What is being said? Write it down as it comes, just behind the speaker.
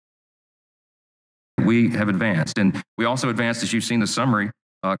we have advanced. And we also advanced, as you've seen the summary,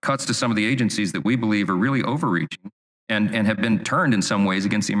 cuts to some of the agencies that we believe are really overreaching and have been turned in some ways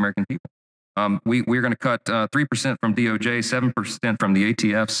against the American people. We're going to cut 3% from DOJ, 7% from the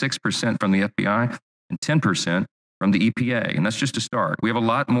ATF, 6% from the FBI, and 10% from the EPA. And that's just a start. We have a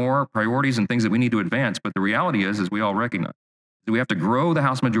lot more priorities and things that we need to advance. But the reality is, as we all recognize, that we have to grow the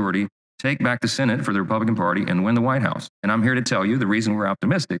House majority, take back the Senate for the Republican Party, and win the White House. And I'm here to tell you the reason we're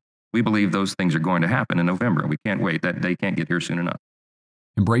optimistic. We believe those things are going to happen in November. We can't wait. That day can't get here soon enough.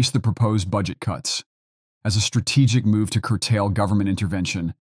 Embrace the proposed budget cuts as a strategic move to curtail government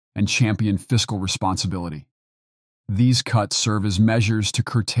intervention and champion fiscal responsibility. These cuts serve as measures to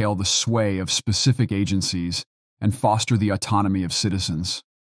curtail the sway of specific agencies and foster the autonomy of citizens.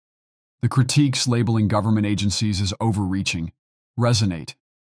 The critiques labeling government agencies as overreaching resonate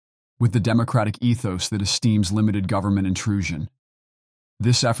with the democratic ethos that esteems limited government intrusion.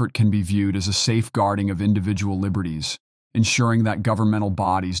 This effort can be viewed as a safeguarding of individual liberties, ensuring that governmental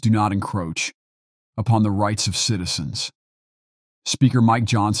bodies do not encroach upon the rights of citizens. Speaker Mike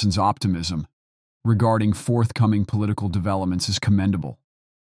Johnson's optimism regarding forthcoming political developments is commendable.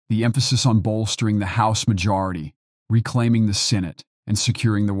 The emphasis on bolstering the House majority, reclaiming the Senate, and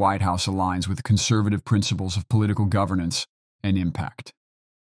securing the White House aligns with conservative principles of political governance and impact.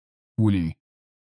 Wuli.